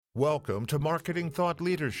Welcome to Marketing Thought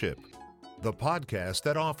Leadership, the podcast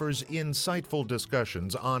that offers insightful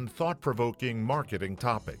discussions on thought-provoking marketing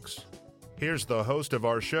topics. Here's the host of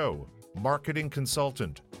our show, marketing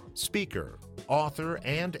consultant, speaker, author,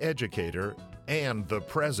 and educator, and the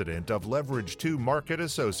president of Leverage 2 Market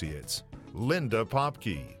Associates, Linda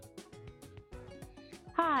Popke.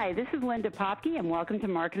 Hi, this is Linda Popke, and welcome to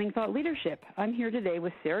Marketing Thought Leadership. I'm here today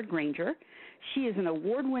with Sarah Granger. She is an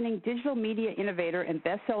award-winning digital media innovator and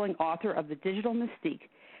best-selling author of The Digital Mystique,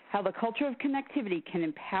 How the Culture of Connectivity Can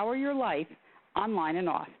Empower Your Life Online and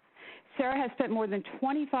Off. Sarah has spent more than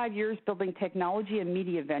 25 years building technology and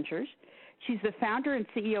media ventures. She's the founder and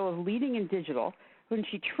CEO of Leading in Digital, when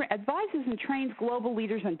she advises and trains global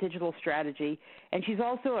leaders on digital strategy, and she's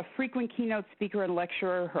also a frequent keynote speaker and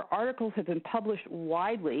lecturer. Her articles have been published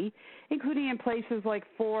widely, including in places like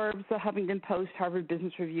Forbes, the Huffington Post, Harvard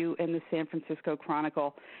Business Review, and the San Francisco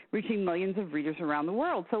Chronicle, reaching millions of readers around the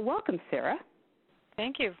world. So welcome, Sarah.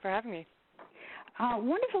 Thank you for having me.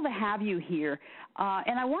 Wonderful to have you here.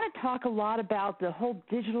 And I want to talk a lot about the whole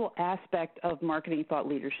digital aspect of marketing thought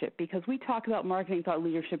leadership, because we talk about marketing thought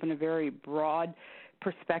leadership in a very broad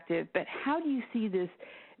perspective. But how do you see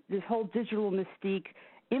this whole digital mystique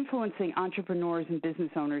influencing entrepreneurs and business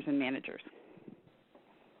owners and managers?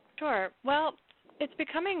 Sure. Well, it's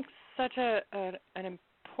becoming such an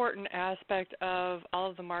important aspect of all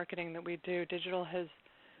of the marketing that we do. Digital has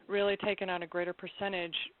really taken on a greater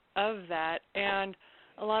percentage of that, and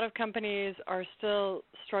a lot of companies are still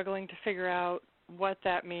struggling to figure out what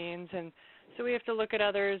that means, and so we have to look at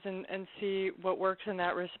others and see what works in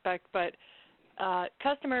that respect. But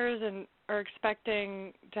customers are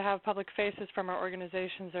expecting to have public faces from our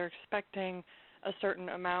organizations. They're expecting a certain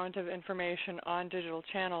amount of information on digital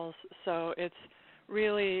channels, so it's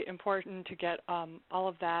really important to get all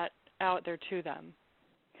of that out there to them.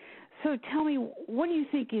 So tell me, what do you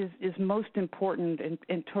think is most important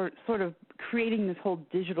in sort of creating this whole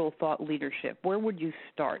digital thought leadership? Where would you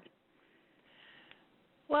start?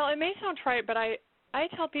 Well, it may sound trite, but I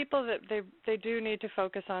tell people that they do need to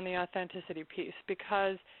focus on the authenticity piece,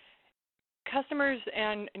 because customers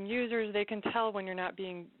and users, they can tell when you're not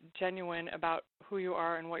being genuine about who you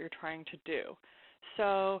are and what you're trying to do.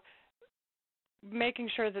 So making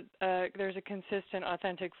sure that there's a consistent,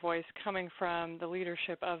 authentic voice coming from the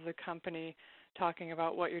leadership of the company talking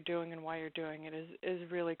about what you're doing and why you're doing it is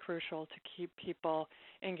really crucial to keep people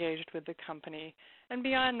engaged with the company. And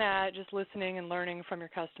beyond that, just listening and learning from your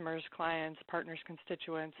customers, clients, partners,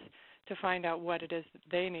 constituents to find out what it is that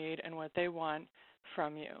they need and what they want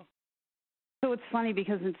from you. So it's funny,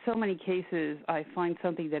 because in so many cases I find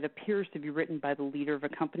something that appears to be written by the leader of a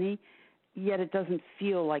company, yet it doesn't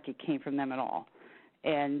feel like it came from them at all.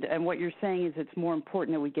 And what you're saying is it's more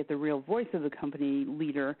important that we get the real voice of the company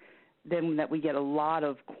leader than that we get a lot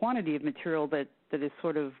of quantity of material that is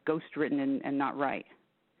sort of ghost-written and not right.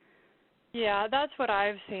 Yeah, that's what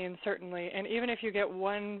I've seen, certainly. And even if you get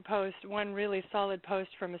one really solid post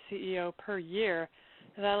from a CEO per year,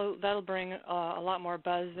 that'll bring a lot more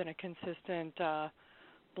buzz than a consistent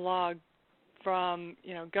blog from,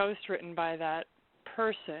 ghost-written by that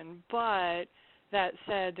person. But that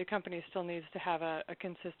said, the company still needs to have a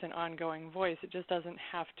consistent, ongoing voice. It just doesn't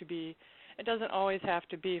always have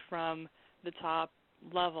to be from the top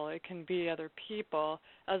level. It can be other people,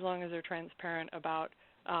 as long as they're transparent about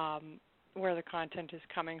where the content is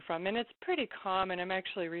coming from. And it's pretty common. I'm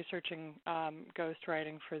actually researching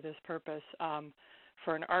ghostwriting for this purpose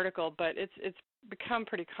for an article, but it's become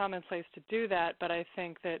pretty commonplace to do that. But I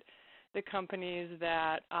think that the companies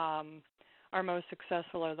that are most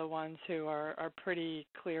successful are the ones who are pretty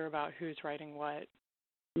clear about who's writing what.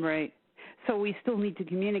 Right. So we still need to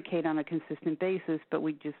communicate on a consistent basis, but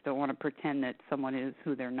we just don't want to pretend that someone is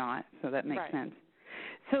who they're not. So that makes sense.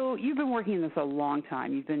 So you've been working in this a long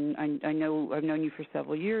time. I've known you for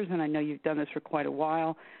several years, and I know you've done this for quite a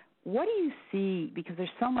while. What do you see, because there's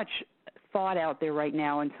so much thought out there right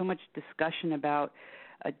now and so much discussion about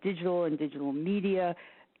digital and digital media,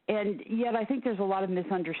 and yet I think there's a lot of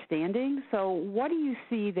misunderstanding. So what do you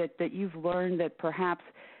see that you've learned that perhaps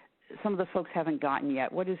some of the folks haven't gotten yet?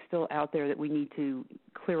 What is still out there that we need to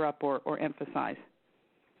clear up or emphasize?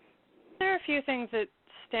 There are a few things that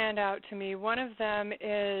stand out to me. One of them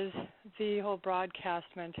is the whole broadcast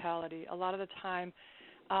mentality. A lot of the time,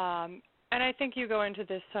 and I think you go into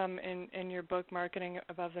this some in your book, Marketing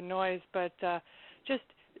Above the Noise, but just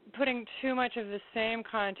putting too much of the same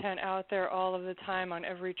content out there all of the time on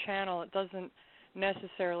every channel, it doesn't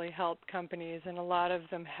necessarily help companies, and a lot of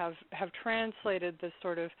them have translated this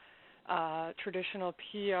sort of traditional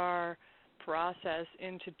PR process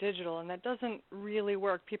into digital, and that doesn't really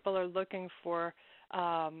work. People are looking for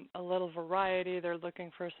a little variety. They're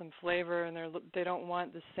looking for some flavor, and they don't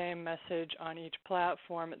want the same message on each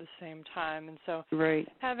platform at the same time. And so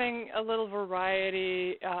having a little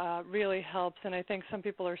variety really helps. And I think some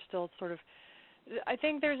people are still I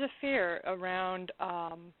think there's a fear around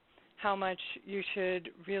how much you should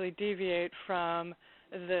really deviate from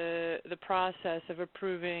the process of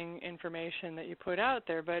approving information that you put out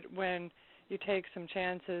there. But when you take some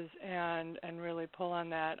chances and really pull on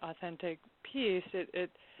that authentic piece, it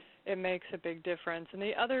makes a big difference. And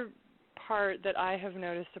the other part that I have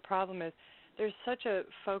noticed the problem is there's such a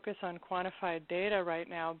focus on quantified data right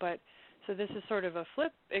now, but so this is sort of a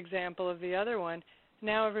flip example of the other one.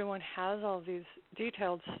 Now everyone has all these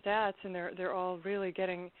detailed stats, and they're all really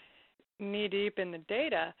getting knee-deep in the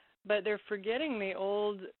data, but they're forgetting the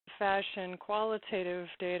old-fashioned qualitative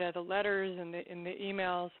data, the letters and the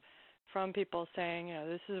emails from people saying,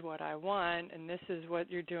 this is what I want and this is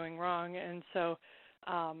what you're doing wrong. And so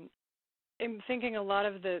I'm thinking a lot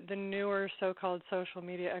of the newer so-called social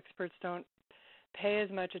media experts don't pay as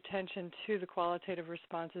much attention to the qualitative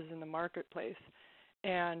responses in the marketplace.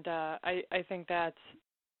 And I think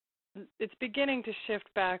it's beginning to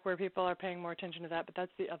shift back where people are paying more attention to that, but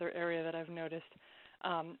that's the other area that I've noticed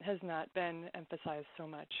has not been emphasized so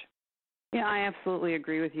much. Yeah, I absolutely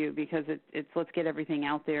agree with you, because it's let's get everything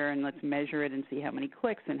out there and let's measure it and see how many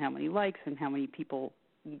clicks and how many likes and how many people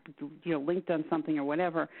linked on something or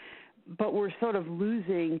whatever. But we're sort of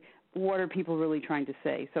losing what are people really trying to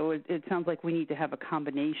say. So it sounds like we need to have a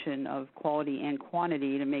combination of quality and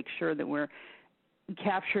quantity to make sure that we're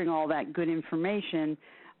capturing all that good information,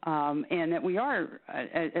 and that we are,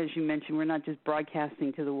 as you mentioned, we're not just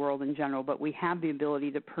broadcasting to the world in general, but we have the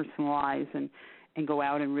ability to personalize and go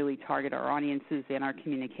out and really target our audiences and our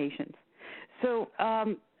communications. So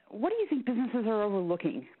what do you think businesses are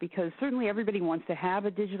overlooking? Because certainly everybody wants to have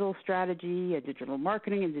a digital strategy, a digital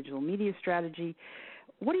marketing, and digital media strategy.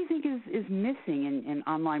 What do you think is missing in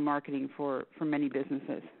online marketing for many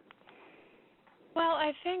businesses? Well,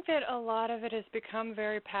 I think that a lot of it has become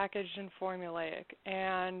very packaged and formulaic,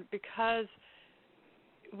 and because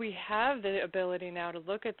we have the ability now to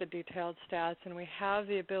look at the detailed stats and we have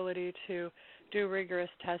the ability to do rigorous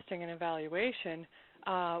testing and evaluation,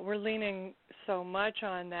 we're leaning so much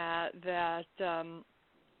on that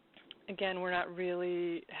again, we're not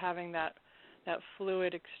really having that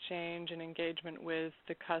fluid exchange and engagement with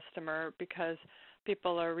the customer, because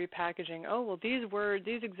people are repackaging,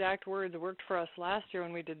 these exact words worked for us last year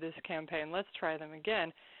when we did this campaign. Let's try them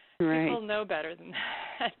again. Right. People know better than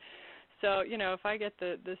that. So, if I get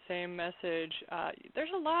the same message,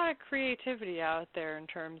 there's a lot of creativity out there in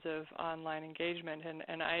terms of online engagement,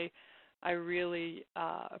 and I really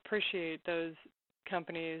appreciate those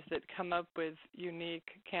companies that come up with unique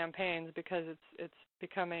campaigns, because it's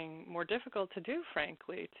becoming more difficult to do,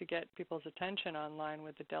 frankly, to get people's attention online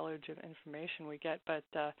with the deluge of information we get. But,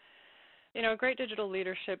 a great digital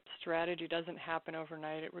leadership strategy doesn't happen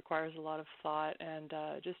overnight. It requires a lot of thought, and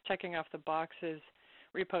just checking off the boxes,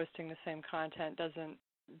 reposting the same content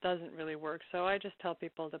doesn't really work. So I just tell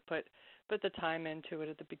people to put the time into it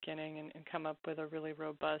at the beginning and come up with a really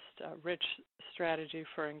robust, rich strategy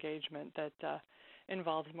for engagement that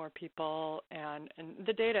involves more people, and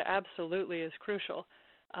the data absolutely is crucial,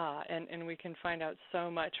 and we can find out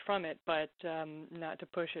so much from it, but not to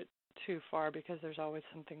push it too far, because there's always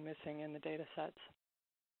something missing in the data sets.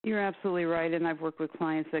 You're absolutely right, and I've worked with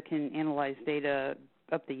clients that can analyze data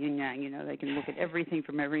up the yin-yang. They can look at everything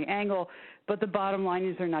from every angle, but the bottom line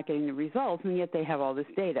is they're not getting the results, and yet they have all this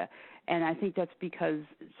data. And I think that's because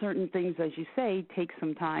certain things, as you say, take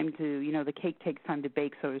some time to, the cake takes time to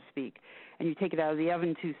bake, so to speak. And you take it out of the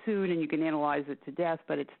oven too soon, and you can analyze it to death,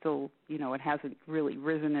 but it's still, it hasn't really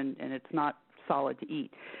risen, and it's not solid to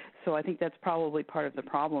eat. So I think that's probably part of the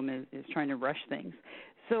problem is trying to rush things.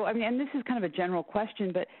 So, and this is kind of a general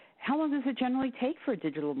question, but how long does it generally take for a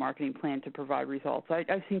digital marketing plan to provide results?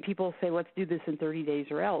 I've seen people say, let's do this in 30 days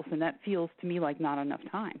or else, and that feels to me like not enough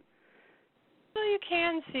time. Well, you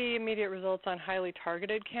can see immediate results on highly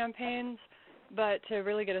targeted campaigns, but to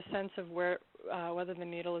really get a sense of whether the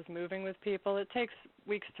needle is moving with people, it takes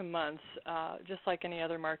weeks to months, just like any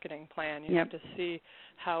other marketing plan. You have to see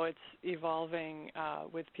how it's evolving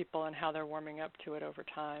with people and how they're warming up to it over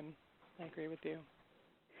time. I agree with you.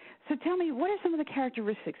 So tell me, what are some of the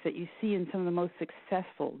characteristics that you see in some of the most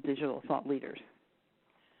successful digital thought leaders?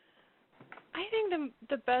 I think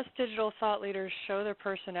the best digital thought leaders show their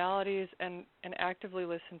personalities and actively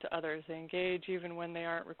listen to others. They engage even when they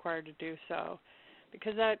aren't required to do so,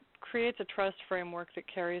 because that creates a trust framework that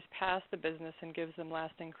carries past the business and gives them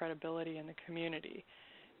lasting credibility in the community.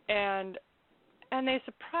 And and they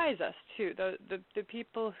surprise us too. The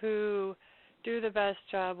people who do the best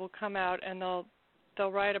job will come out and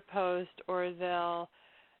they'll write a post, or they'll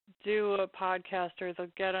do a podcast, or they'll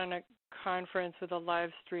get on a conference with a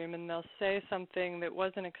live stream, and they'll say something that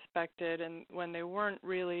wasn't expected, and when they weren't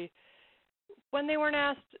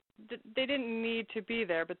asked, they didn't need to be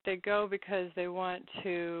there, but they go because they want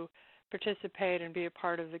to participate and be a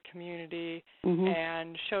part of the community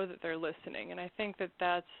and show that they're listening. And I think that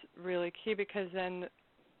that's really key, because then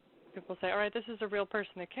people say, all right, this is a real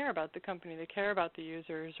person. They care about the company. They care about the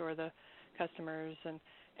users or the customers.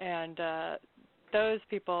 And those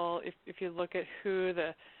people, if you look at who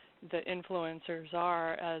the influencers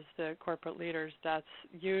are as the corporate leaders,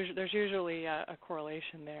 there's usually a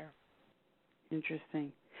correlation there.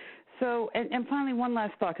 Interesting. So, and finally, one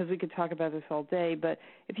last thought, because we could talk about this all day, but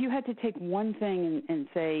if you had to take one thing and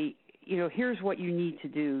say, here's what you need to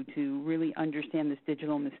do to really understand this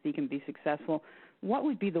digital mystique and be successful, what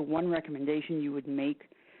would be the one recommendation you would make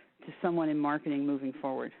to someone in marketing moving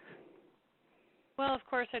forward? Well, of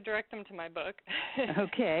course, I direct them to my book.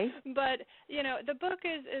 Okay. But, the book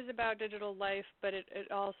is about digital life, but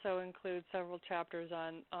it also includes several chapters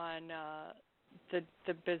on the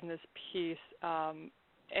business piece.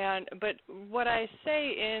 But what I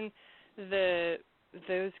say in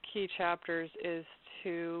those key chapters is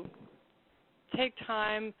to take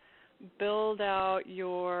time, build out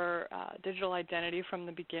your digital identity from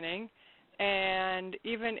the beginning, and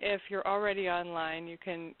even if you're already online, you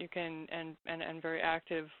can and very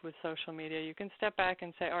active with social media, you can step back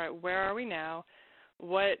and say, all right, where are we now?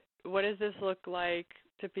 What does this look like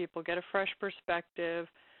to people? Get a fresh perspective,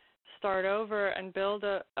 start over, and build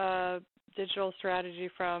a digital strategy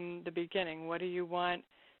from the beginning. What do you want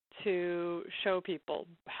to show people?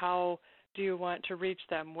 How do you want to reach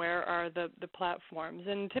them? Where are the platforms?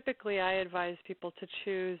 And typically I advise people to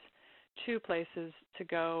choose 2 places to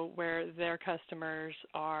go where their customers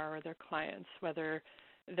are, or their clients, whether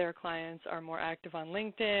their clients are more active on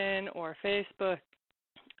LinkedIn or Facebook,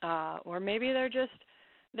 or maybe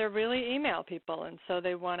they're really email people, and so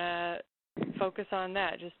they want to focus on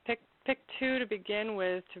that. Just pick 2 to begin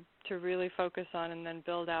with to really focus on, and then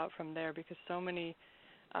build out from there, because so many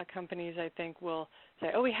companies, I think, will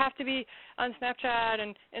say, oh, we have to be on Snapchat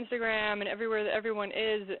and Instagram and everywhere that everyone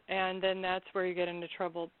is, and then that's where you get into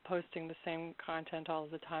trouble, posting the same content all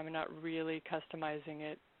the time and not really customizing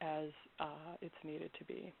it as it's needed to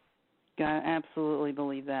be. I absolutely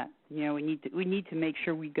believe that. We need to make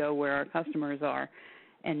sure we go where our customers are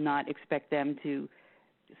and not expect them to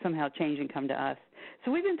somehow change and come to us.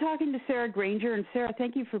 So we've been talking to Sarah Granger, and Sarah,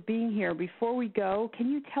 thank you for being here. Before we go, can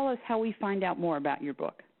you tell us how we find out more about your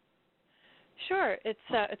book? Sure.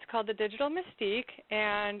 It's called The Digital Mystique,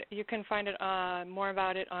 and you can find it more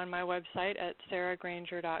about it on my website at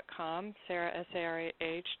sarahgranger.com, Sarah,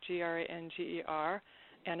 SARAHGRANGER,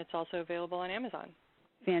 and it's also available on Amazon.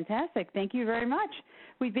 Fantastic. Thank you very much.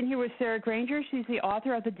 We've been here with Sarah Granger. She's the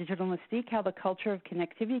author of The Digital Mystique, How the Culture of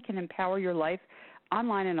Connectivity Can Empower Your Life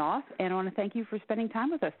Online and Off, and I want to thank you for spending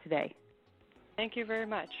time with us today. Thank you very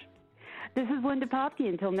much. This is Linda Popke.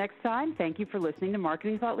 Until next time, thank you for listening to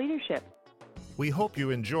Marketing Thought Leadership. We hope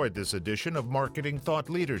you enjoyed this edition of Marketing Thought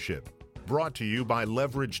Leadership, brought to you by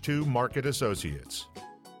Leverage 2 Market Associates.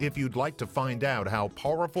 If you'd like to find out how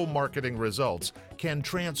powerful marketing results can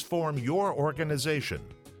transform your organization,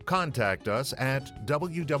 contact us at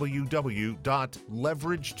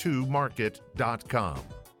www.leverage2market.com.